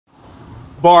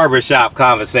barbershop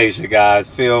conversation, guys.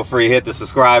 Feel free, hit the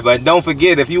subscribe button. Don't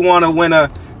forget, if you want to win a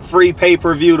free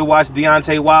pay-per-view to watch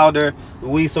Deontay Wilder,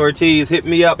 Luis Ortiz, hit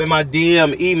me up in my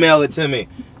DM, email it to me.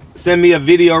 Send me a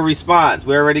video response.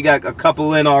 We already got a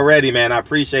couple in already, man. I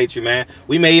appreciate you, man.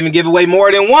 We may even give away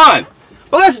more than one.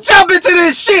 But let's jump into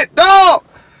this shit, dog.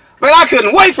 Man, I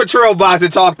couldn't wait for Trill Box to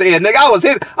talk to him, nigga.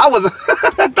 I was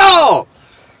dog.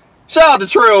 Shout out to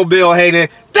Trill Bill Haney.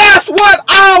 That's what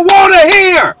I want to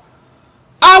hear.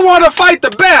 I want to fight the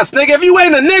best, nigga. If you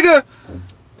ain't a nigga,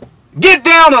 get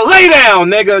down and lay down,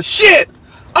 nigga. Shit.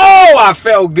 Oh, I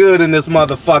felt good in this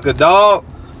motherfucker, dog.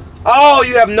 Oh,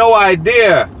 you have no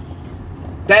idea.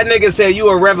 That nigga said you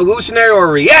a revolutionary or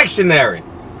a reactionary.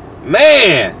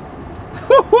 Man.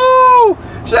 Woo-hoo.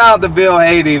 Shout out to Bill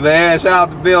Haney, man. Shout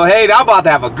out to Bill Haney. I'm about to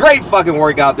have a great fucking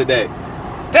workout today.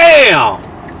 Damn.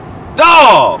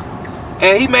 Dog.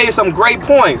 And he made some great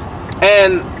points.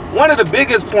 And one of the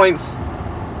biggest points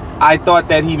I thought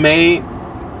that he made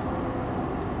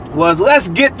was, let's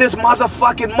get this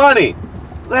motherfucking money.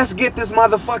 Let's get this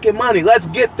motherfucking money. Let's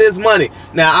get this money.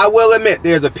 Now, I will admit,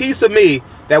 there's a piece of me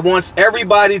that wants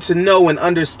everybody to know and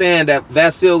understand that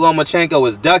Vasyl Lomachenko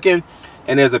is ducking.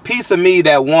 And there's a piece of me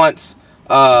that wants,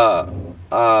 hold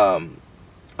on,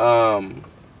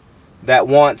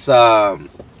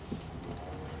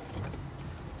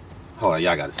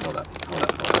 y'all gotta hold up. Hold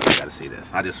up. I gotta see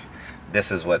this.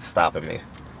 This is what's stopping me.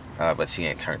 But she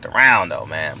ain't turned around though,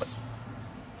 man. But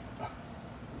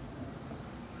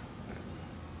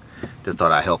just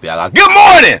thought I'd help y'all out. Good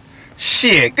morning!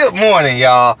 Shit, good morning,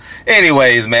 y'all.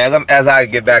 Anyways, man, as I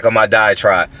get back on my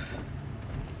diatribe,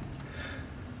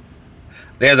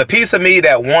 there's a piece of me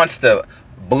that wants to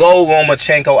blow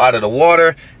Lomachenko out of the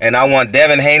water, and I want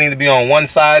Devin Haney to be on one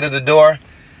side of the door,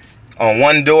 on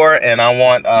one door, and I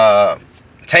want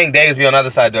Tank Davis to be on the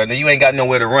other side of the door. Now, you ain't got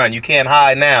nowhere to run. You can't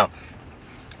hide now.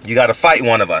 You got to fight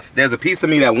one of us. There's a piece of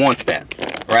me that wants that,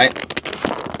 right?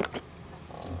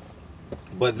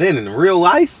 But then in real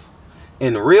life,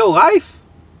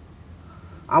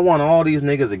 I want all these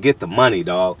niggas to get the money,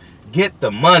 dog. Get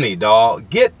the money, dog.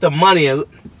 Get the money and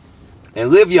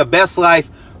live your best life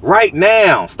right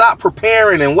now. Stop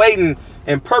preparing and waiting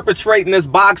and perpetrating this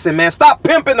boxing, man. Stop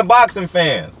pimping the boxing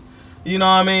fans. You know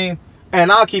what I mean?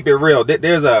 And I'll keep it real.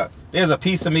 There's a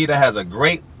piece of me that has a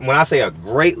great, when I say a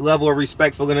great level of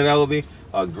respect for Leonard Ellerbe,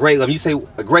 a great level. You say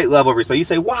a great level of respect. You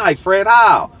say, why, Fred?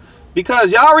 How?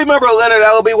 Because y'all remember Leonard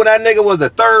Ellerbe when that nigga was the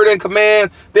third in command,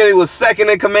 then he was second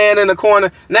in command in the corner.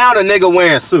 Now the nigga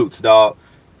wearing suits, dog.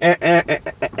 And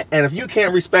if you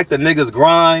can't respect the nigga's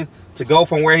grind to go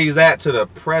from where he's at to the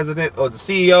president or the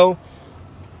CEO,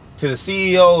 to the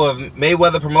CEO of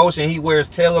Mayweather Promotion, he wears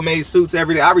tailor-made suits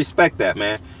every day. I respect that,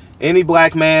 man. Any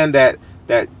black man that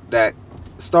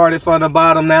started from the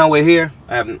bottom, now we're here.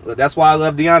 That's why I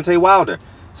love Deontay Wilder.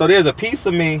 So there's a piece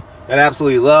of me that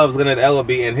absolutely loves Leonard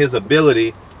Ellerbe and his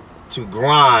ability to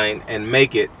grind and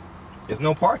make it. There's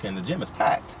no parking. The gym is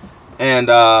packed. And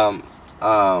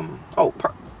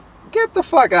get the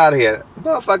fuck out of here. The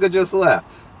motherfucker just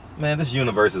left. Man, this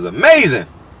universe is amazing.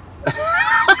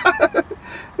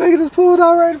 They just pulled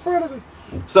out right in front of me.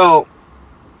 So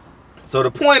the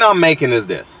point I'm making is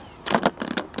this.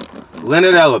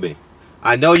 Leonard Ellerbe,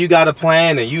 I know you got a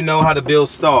plan and you know how to build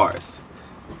stars.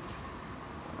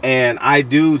 And I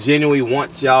do genuinely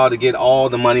want y'all to get all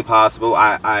the money possible.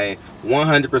 I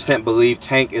 100% believe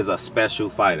Tank is a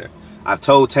special fighter. I've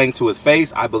told Tank to his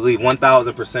face, I believe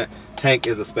 1000% Tank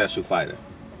is a special fighter.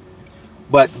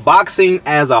 But boxing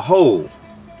as a whole,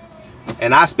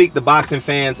 and I speak to boxing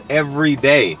fans every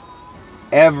day.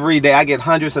 Every day. I get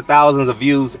hundreds of thousands of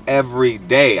views every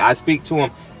day. I speak to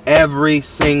them every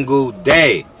single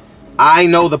day. I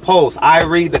know the posts. I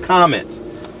read the comments.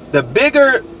 The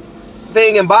bigger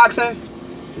thing in boxing,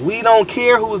 we don't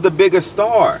care who's the bigger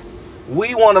star.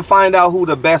 We want to find out who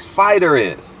the best fighter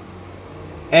is.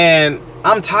 And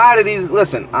I'm tired of these.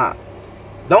 Listen,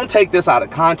 don't take this out of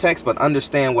context, but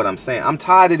understand what I'm saying. I'm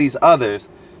tired of these others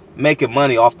making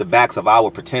money off the backs of our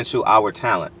potential, our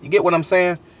talent. You get what I'm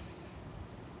saying?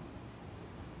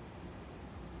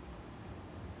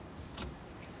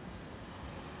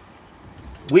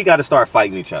 We got to start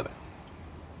fighting each other.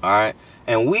 All right?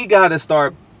 And we have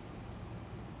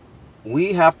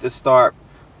to start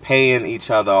paying each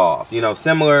other off. You know,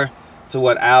 similar to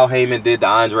what Al Heyman did to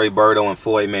Andre Berto and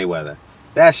Floyd Mayweather.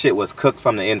 That shit was cooked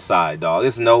from the inside, dog.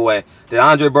 There's no way. Did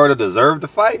Andre Berto deserve to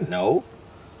fight? No.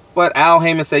 But Al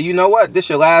Heyman said, you know what? This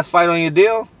your last fight on your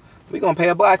deal? We're going to pay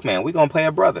a black man. We're going to pay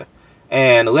a brother.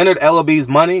 And Leonard Ellerbe's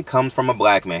money comes from a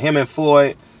black man. Him and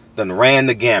Floyd done ran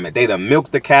the gamut. They done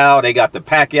milked the cow. They got the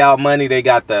Pacquiao money. They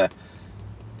got the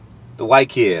the white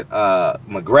kid,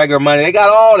 McGregor money. They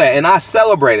got all that, and I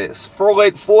celebrated.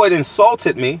 Floyd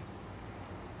insulted me,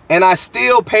 and I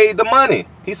still paid the money.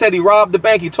 He said he robbed the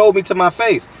bank. He told me to my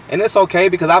face, and it's okay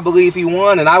because I believe he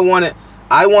won, and I wanted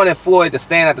Floyd to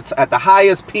stand at the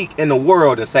highest peak in the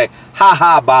world and say, "Ha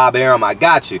ha, Bob Arum, I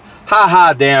got you. Ha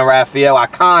ha, Dan Raphael, I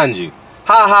conned you.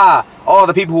 Ha ha, all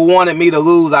the people who wanted me to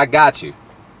lose, I got you."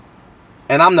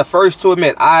 And I'm the first to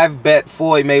admit, I've bet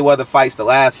Floyd Mayweather fights the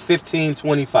last 15,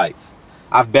 20 fights.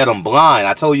 I've bet him blind.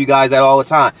 I told you guys that all the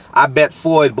time. I bet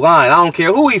Floyd blind. I don't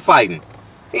care who he fighting.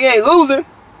 He ain't losing.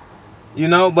 You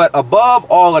know, but above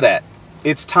all of that,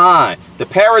 it's time. The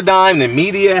paradigm, the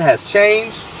media has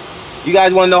changed. You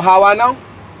guys want to know how I know?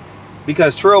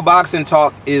 Because Trill Boxing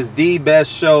Talk is the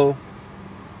best show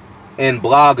in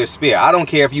blogosphere. I don't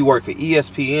care if you work for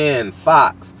ESPN,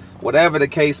 Fox, whatever the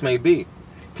case may be.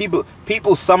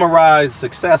 People summarize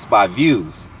success by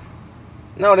views.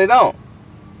 No, they don't.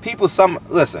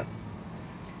 Listen.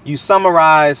 You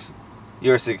summarize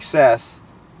your success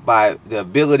by the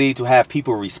ability to have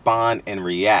people respond and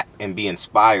react and be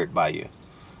inspired by you.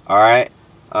 All right?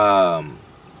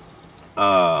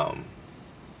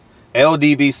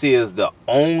 LDBC is the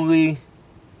only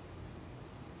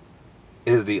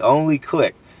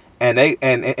clique. And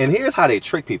here's how they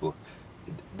trick people.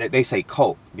 They say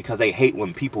cult because they hate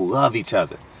when people love each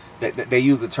other. They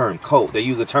use the term cult. They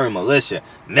use the term militia,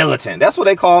 militant. That's what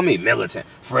they call me, militant.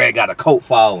 Fred got a cult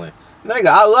following. Nigga,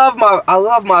 I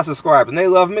love my subscribers and they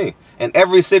love me. And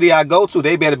every city I go to,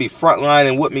 they better be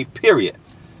frontlining with me, period.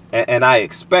 And I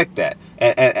expect that.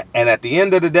 And at the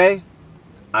end of the day,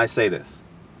 I say this.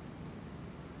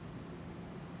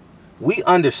 We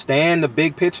understand the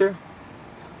big picture,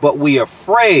 but we are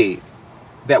afraid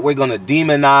that we're going to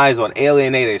demonize or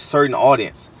alienate a certain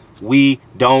audience. We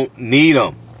don't need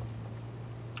them.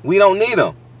 We don't need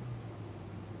them.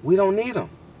 We don't need them.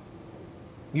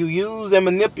 You use and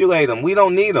manipulate them. We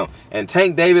don't need them. And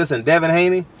Tank Davis and Devin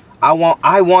Haney, I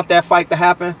want that fight to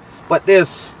happen, but in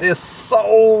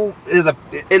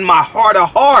my heart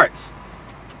of hearts,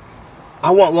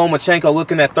 I want Lomachenko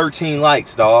looking at 13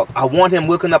 likes, dog. I want him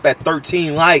looking up at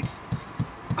 13 likes.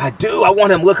 I do. I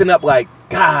want him looking up like,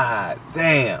 God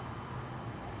damn.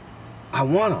 I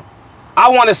want him. I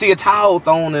want to see a towel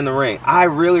thrown in the ring. I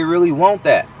really, really want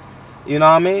that. You know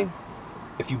what I mean?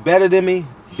 If you better than me,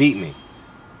 beat me.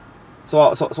 So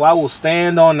I will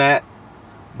stand on that.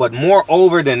 But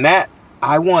moreover than that,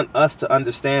 I want us to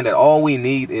understand that all we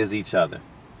need is each other.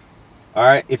 All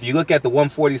right? If you look at the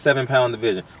 147-pound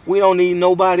division, we don't need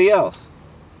nobody else.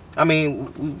 I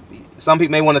mean, some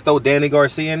people may want to throw Danny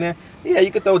Garcia in there. Yeah,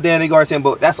 you could throw Danny Garcia in,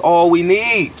 but that's all we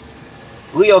need.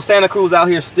 Leo Santa Cruz out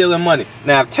here stealing money.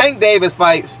 Now, if Tank Davis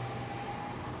fights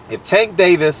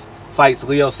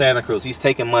Leo Santa Cruz, he's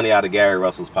taking money out of Gary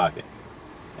Russell's pocket.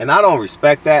 And I don't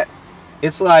respect that.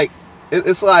 It's like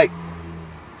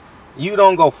you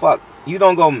don't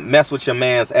go mess with your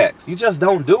man's ex. You just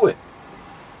don't do it.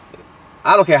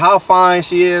 I don't care how fine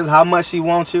she is, how much she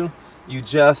wants you. You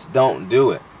just don't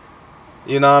do it.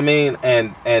 You know what I mean?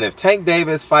 And if Tank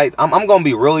Davis fights, I'm gonna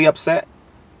be really upset.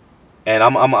 And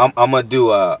I'm gonna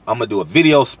do a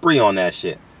video spree on that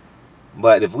shit.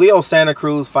 But if Leo Santa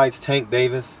Cruz fights Tank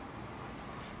Davis,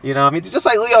 you know what I mean? Just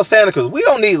like Leo Santa Cruz, we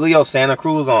don't need Leo Santa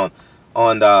Cruz on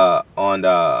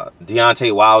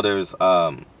Deontay Wilder's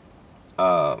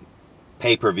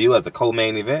pay-per-view as the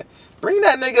co-main event. Bring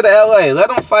that nigga to LA. Let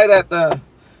him fight at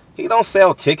he don't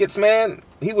sell tickets, man.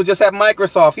 He was just at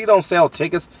Microsoft. He don't sell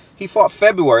tickets. He fought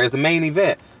February as the main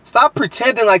event. Stop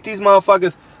pretending like these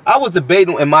motherfuckers. I was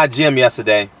debating in my gym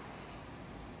yesterday.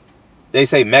 They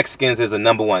say Mexicans is a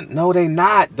 #1. No, they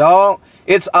not, dog.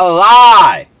 It's a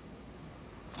lie.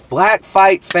 Black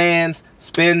fight fans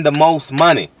spend the most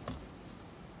money.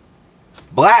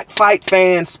 Black fight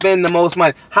fans spend the most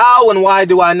money. How and why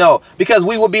do I know? Because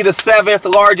we will be the 7th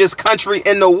largest country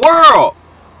in the world.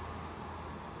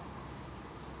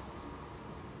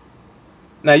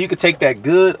 Now, you could take that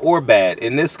good or bad.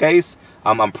 In this case,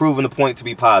 I'm proving the point to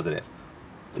be positive.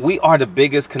 We are the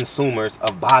biggest consumers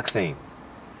of boxing.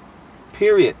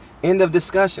 Period. End of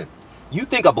discussion. You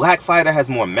think a black fighter has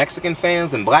more Mexican fans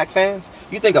than black fans?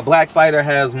 You think a black fighter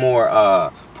has more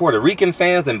Puerto Rican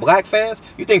fans than black fans?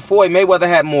 You think Floyd Mayweather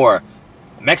had more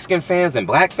Mexican fans than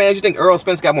black fans? You think Errol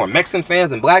Spence got more Mexican fans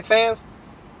than black fans?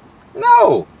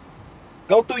 No.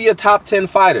 Go through your top 10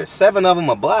 fighters. 7 of them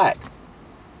are black.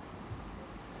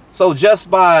 So just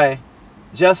by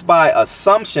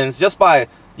assumptions, just by,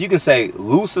 you can say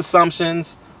loose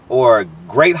assumptions or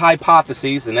great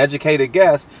hypotheses and educated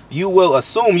guess, you will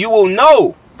assume, you will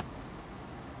know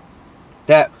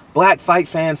that black fight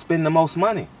fans spend the most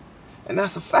money. And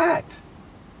that's a fact.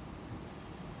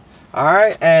 All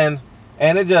right, and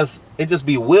it just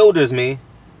bewilders me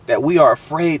that we are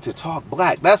afraid to talk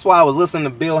black. That's why I was listening to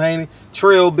Bill Haney,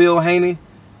 Trill Bill Haney,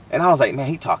 and I was like, man,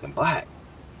 he talking black.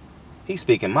 He's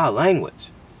speaking my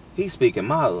language. He's speaking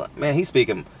my man.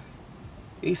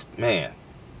 Man.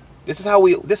 This is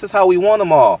how we want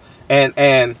them all. And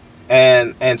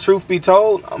truth be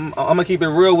told, I'm gonna keep it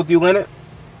real with you, Leonard.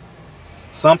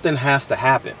 Something has to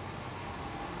happen.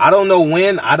 I don't know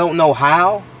when, I don't know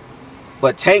how,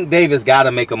 but Tank Davis got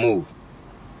to make a move.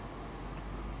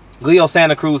 Leo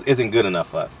Santa Cruz isn't good enough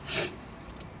for us.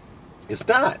 It's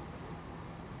not.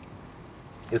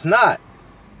 It's not.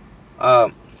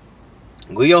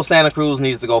 Leo Santa Cruz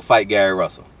needs to go fight Gary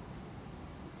Russell.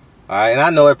 All right, and I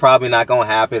know it's probably not going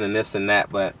to happen and this and that,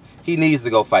 but he needs to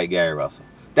go fight Gary Russell.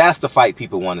 That's the fight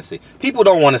people want to see. People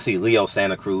don't want to see Leo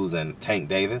Santa Cruz and Tank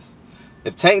Davis.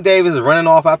 If Tank Davis is running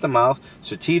off out the mouth,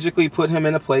 strategically put him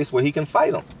in a place where he can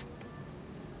fight him.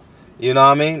 You know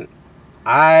what I mean?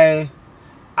 I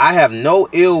have no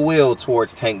ill will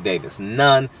towards Tank Davis.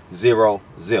 None, zero,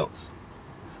 zilch.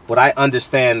 But I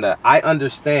understand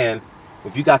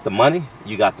if you got the money,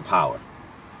 you got the power.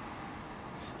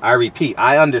 I repeat,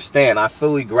 I understand. I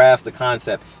fully grasp the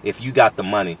concept. If you got the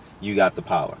money, you got the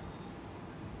power.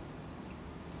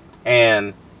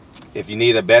 And if you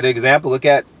need a better example, look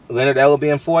at Leonard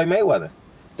Ellaby and Floyd Mayweather.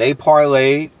 They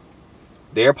parlayed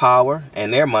their power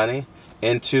and their money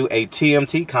into a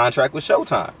TMT contract with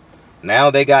Showtime.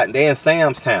 Now they in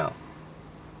Sam's Town.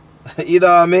 You know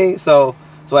what I mean? So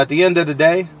at the end of the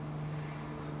day,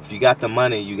 if you got the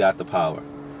money, you got the power.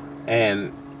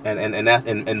 And that's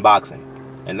in boxing.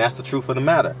 And that's the truth of the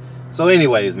matter. So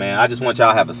anyways, man, I just want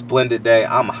y'all to have a splendid day.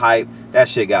 I'm hyped. That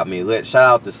shit got me lit. Shout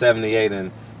out to 78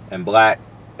 and Black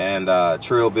and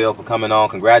Trill Bill for coming on.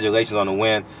 Congratulations on the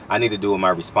win. I need to do my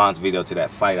response video to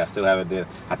that fight. I still haven't did.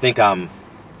 I think I'm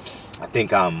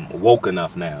woke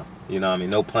enough now. You know what I mean?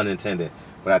 No pun intended.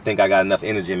 But I think I got enough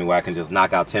energy in me where I can just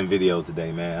knock out 10 videos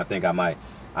today, man. I think I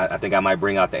might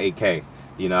bring out the AK.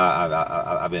 You know,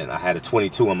 I had a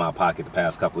 22 in my pocket the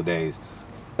past couple of days.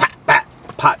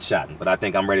 Pot shotting. But I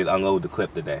think I'm ready to unload the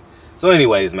clip today. So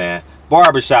anyways, man,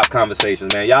 barbershop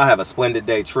conversations, man. Y'all have a splendid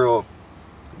day. Trill,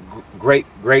 great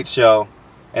show.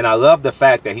 And I love the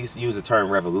fact that he's used the term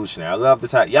revolutionary. I love the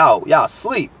type. Y'all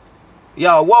sleep.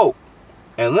 Y'all woke.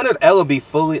 And Leonard Ellaby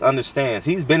fully understands.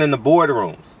 He's been in the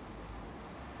boardrooms.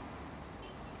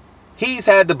 He's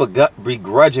had to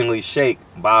begrudgingly shake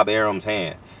Bob Arum's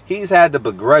hand. He's had to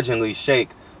begrudgingly shake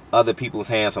other people's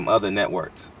hands from other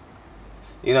networks.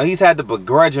 You know, he's had to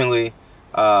begrudgingly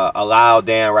allow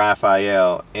Dan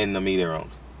Raphael in the media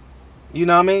rooms. You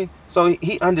know what I mean? So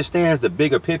he understands the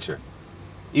bigger picture.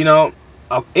 You know,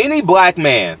 any black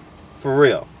man, for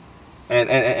real,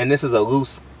 and this is a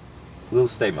loose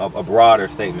statement, a broader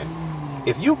statement.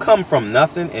 If you come from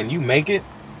nothing and you make it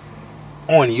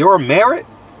on your merit,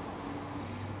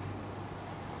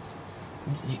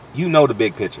 you know the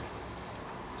big picture.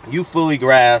 You fully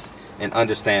grasp and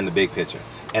understand the big picture.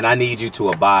 And I need you to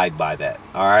abide by that.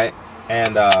 All right?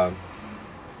 And,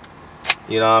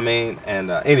 you know what I mean? And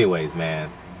anyways, man,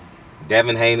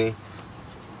 Devin Haney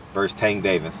versus Tank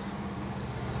Davis.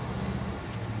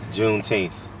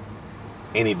 Juneteenth.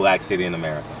 Any black city in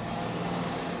America.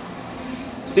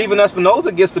 Steven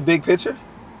Espinoza gets the big picture.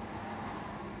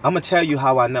 I'm going to tell you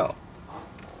how I know.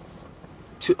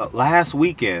 Last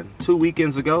weekend, 2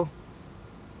 weekends ago,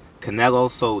 Canelo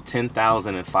sold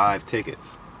 10,005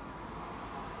 tickets.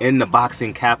 In the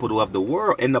boxing capital of the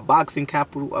world. In the boxing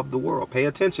capital of the world. Pay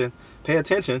attention. Pay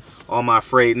attention, all my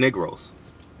afraid Negroes.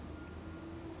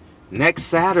 Next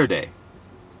Saturday,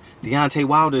 Deontay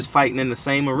Wilder is fighting in the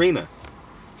same arena.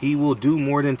 He will do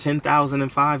more than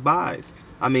 10,005 buys.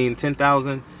 I mean,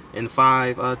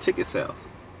 10,005 ticket sales.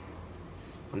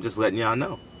 I'm just letting y'all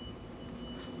know.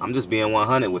 I'm just being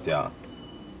 100 with y'all.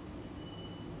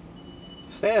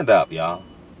 Stand up, y'all.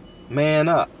 Man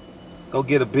up. Go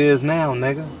get a biz now,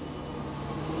 nigga.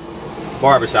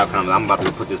 Barbershop comments. I'm about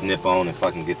to put this nip on and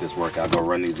fucking get this workout. Go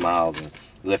run these miles and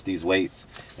lift these weights.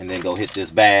 And then go hit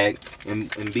this bag and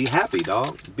be happy,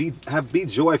 dog. Be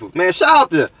joyful. Man, shout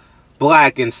out to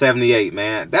Black in 78,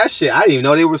 man. That shit, I didn't even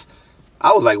know they was...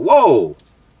 I was like, whoa.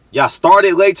 Y'all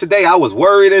started late today. I was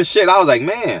worried and shit. I was like,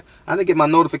 man, I didn't get my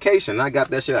notification. I got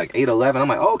that shit like 8:11. I'm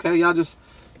like, oh, okay, y'all just...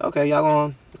 Okay, y'all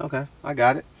on. Okay, I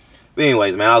got it. But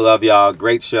anyways, man, I love y'all.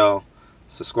 Great show.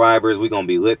 Subscribers, we gonna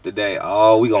be lit today.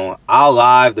 Oh, our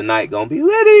live tonight gonna be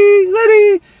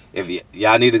litty. If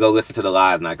y'all need to go listen to the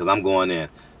live tonight, because I'm going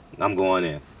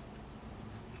in.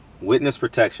 Witness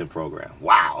protection program.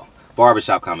 Wow.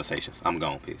 Barbershop conversations. I'm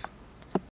gone. Peace.